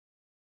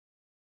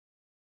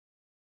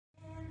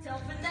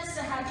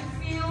Vanessa, how'd you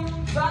feel?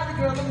 By the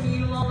girl, the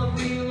meal on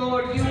the wheel,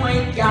 Lord, you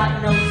ain't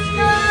got no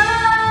skill.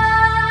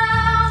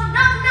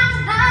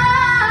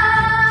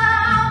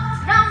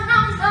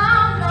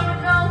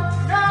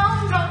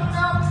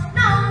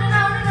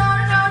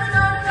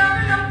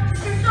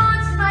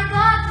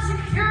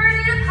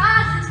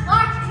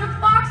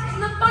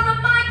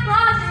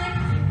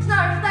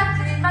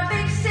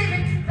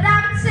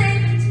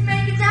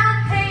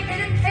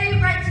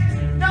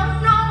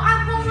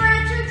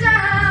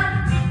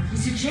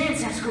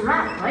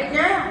 Right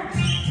now.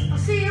 I'll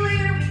see you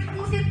later.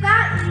 Look at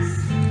that.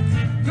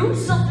 Do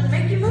something to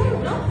make you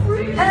move. Don't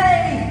freeze.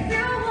 Hey!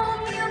 You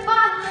want me a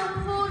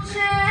bottle of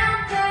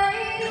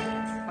champagne?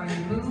 Are you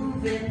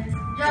moving?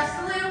 Just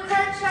a little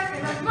head check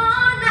and I'm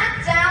on that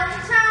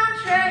downtown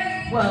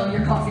train. Well,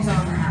 your coffee's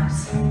on the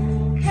house.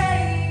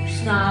 Okay.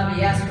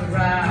 Snobby, ask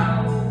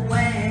around. No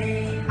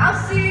way. I'll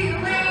see you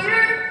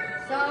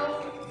later. So.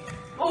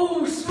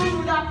 Oh,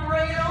 smooth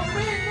operator.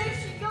 Where there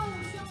she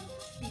goes.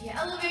 The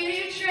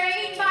elevator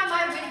train by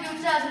my window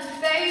doesn't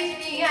faze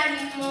me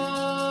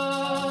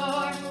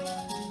anymore.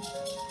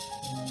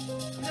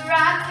 The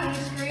Rifkin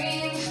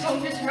screams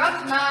don't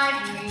disrupt my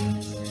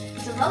dreams.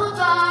 It's a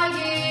lullaby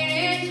in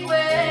its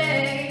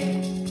way.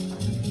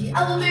 The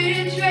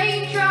elevator train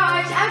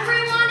drives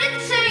everyone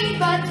insane,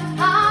 but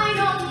I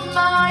don't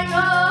mind. Oh,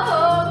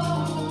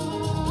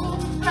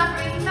 when I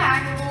bring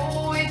back the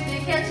boys,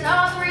 they can't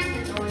stop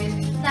raising noise.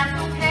 That's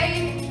okay,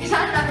 'cause I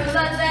never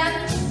let them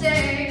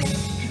stay.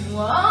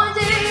 One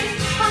day,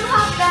 I'm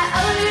off that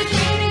elevator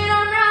train and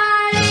I'm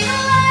riding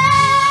away.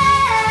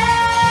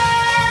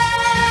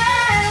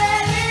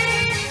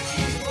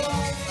 It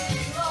won't be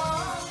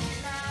long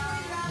now.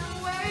 We run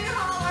away,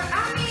 holler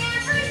at me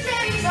every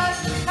day, but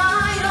I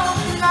know.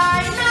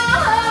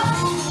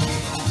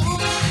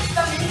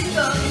 Something is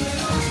going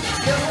through.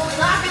 They won't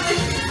laugh at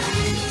this.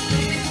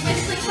 It's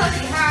whistling 'cause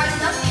he has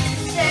nothing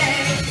to say.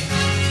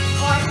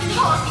 Or I'm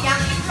talking at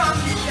me from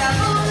the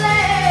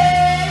Chevrolet.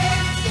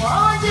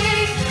 One day,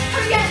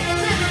 I'm getting a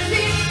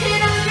liberty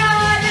and I'm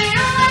driving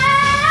away.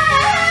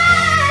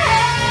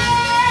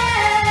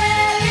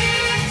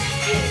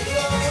 It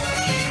won't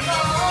be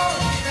long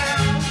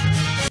now.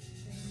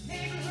 The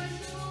neighborhood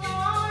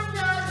salon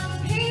doesn't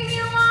pay me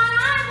what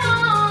I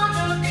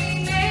wanna be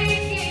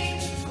making,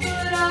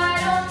 but I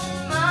don't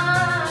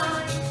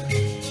mind.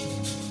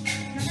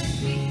 When the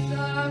streets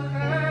are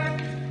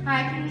curved, I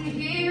can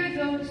hear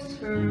those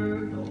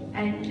turbo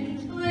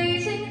engines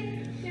blazing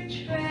their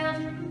trail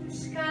through the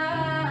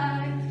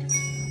sky.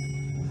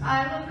 I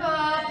look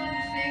up and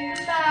think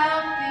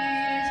about the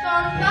years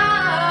gone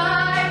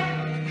by.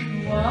 And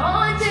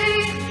one day,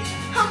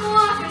 I'm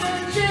walking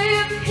on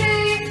JFK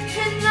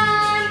and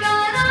I'm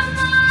gonna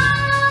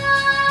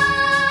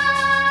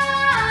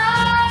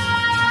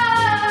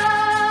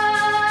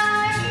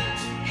find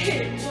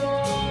it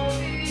won't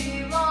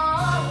be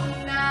long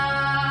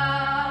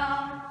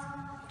now.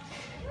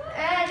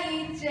 Any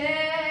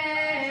day.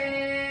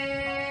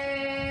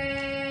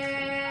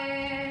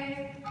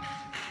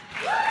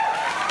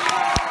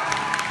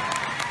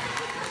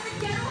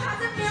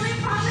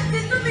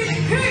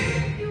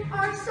 You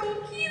are so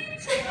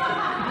cute.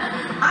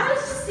 I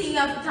was just seeing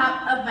off the top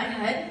of my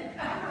head.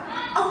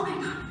 Oh my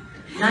god.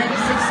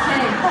 96K.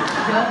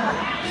 Good.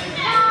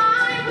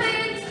 I'm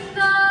in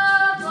the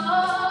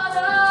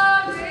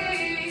lottery.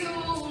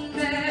 You'll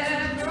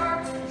never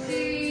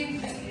see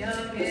me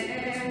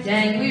again.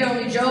 Dang, we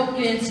only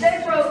joking. Stay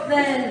broke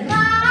then.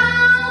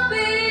 I'll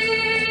be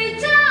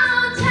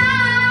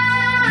downtown.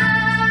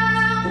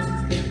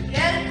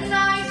 Get a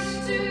nice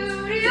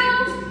studio.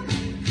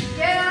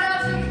 Get out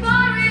of the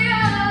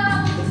barrio.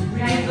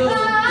 Rainbow.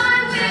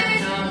 I'm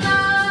in the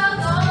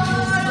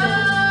lottery.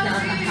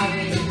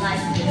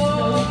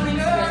 Oh,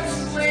 girls,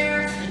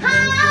 where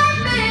I'm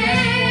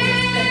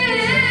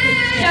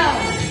Yo,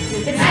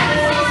 it's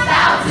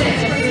 96,000.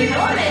 You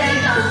know what it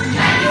is?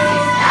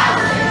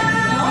 96,000.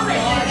 Oh my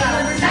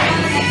god.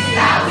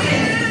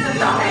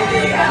 96,000. Oh my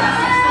god.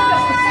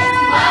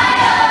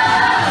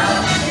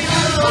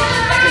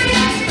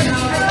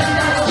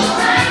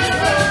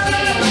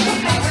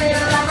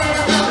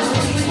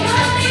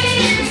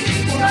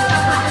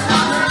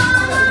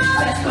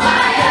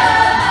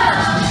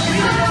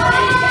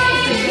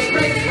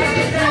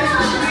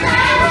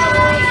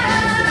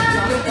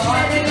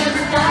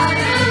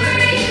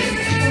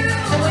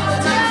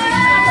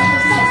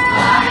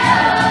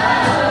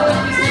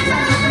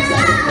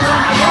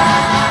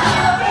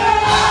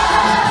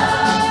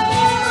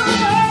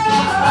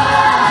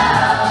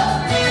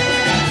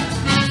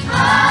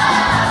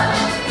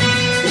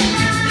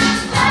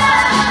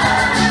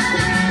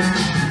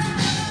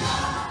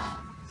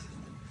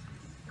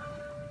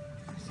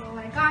 So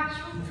I got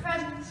you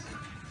presents.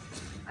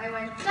 I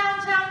went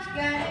downtown to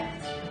get it.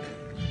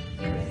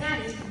 Doing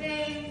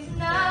anything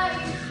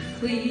tonight.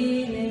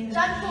 Cleaning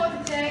Done for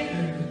the day.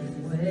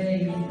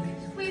 away.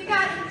 We've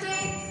got a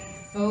date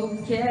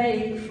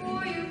Okay.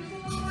 for you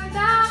for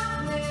that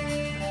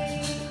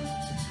way.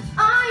 I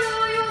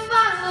owe you a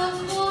bottle of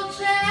cool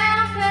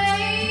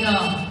champagne. No.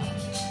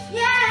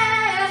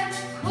 Yeah,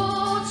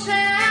 cool champagne.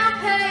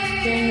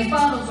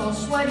 all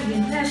sweaty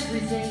and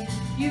everything.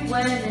 You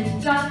went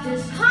and got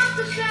this hot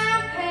of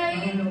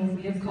champagne. I don't know if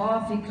we have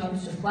coffee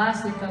cups or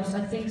plastic cups.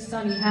 I think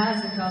Sonny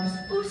has the cups.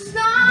 Ooh,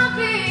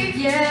 snobby.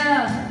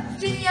 Yeah.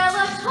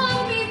 Daniela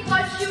told me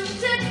what you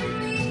did for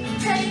me,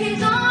 and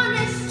it's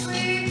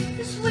honestly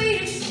the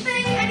sweetest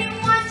thing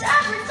anyone's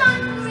ever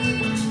done for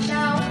me.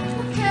 Now,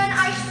 what can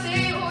I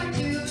say or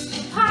do to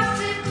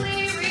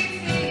possibly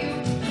repay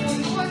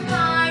you for your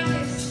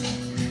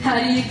kindness? How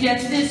do you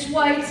get this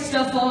white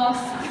stuff off?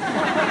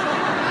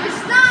 Ooh,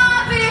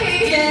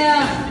 snobby.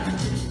 Yeah.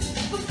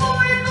 Before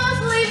we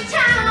both leave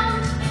town,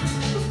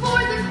 before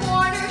the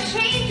corner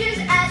changes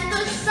and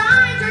the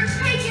signs are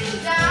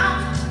taken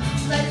down,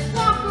 let's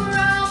walk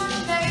around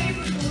the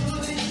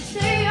neighborhood and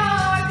say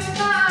our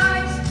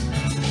goodbyes.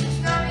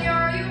 Mommy,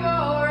 are you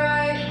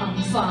alright?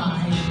 I'm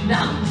fine.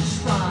 I'm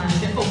trying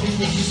to open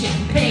this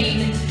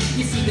champagne.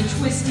 You see, the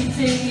twisty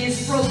thing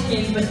is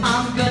broken, but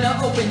I'm gonna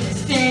open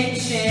this dang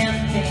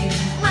champagne.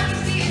 Let me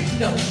see it.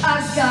 No, I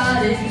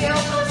got it. Yo,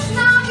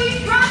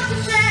 snobby drops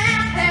the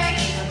champagne,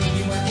 I mean,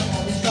 you went to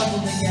all this trouble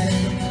to get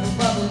it, a little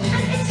bubble to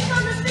and get it. it's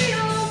gonna be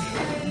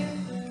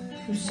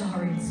okay. I'm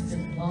sorry, it's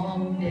been a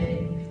long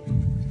day.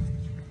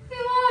 We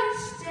wanna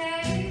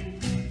stay.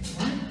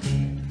 What?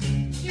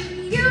 You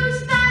can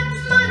use that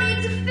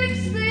money to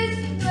fix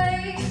this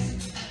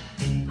place.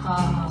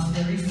 Ha,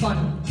 very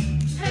funny.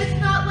 And it's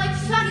not like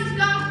Sonny's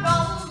got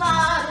role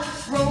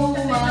models.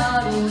 Role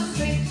models.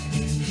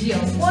 Yo,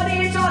 what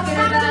are you talking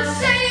I'm about? just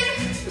saying,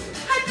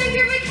 I think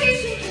your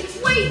vacation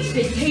can wait.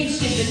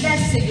 Vacation,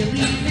 Vanessa, you're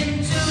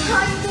leaving too.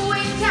 I'm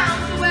going down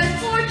to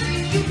West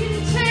Fortress. You can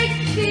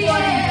take the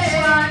What are you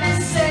air. trying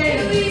to say?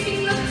 You're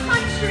leaving the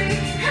country,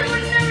 and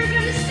we're never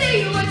gonna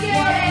see you again.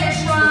 What are you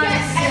trying to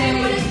Yes, say?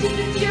 everyone is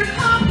addicted to your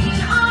coffee,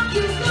 and off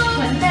you go.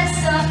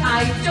 Vanessa,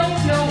 I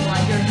don't know why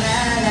you're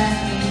mad at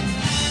me.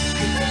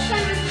 I wish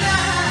I was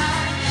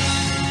back.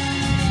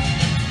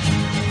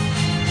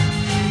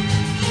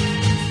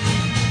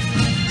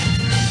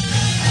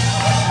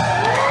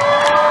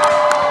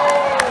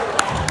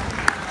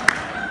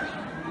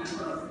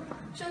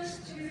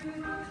 Just to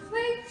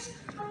wait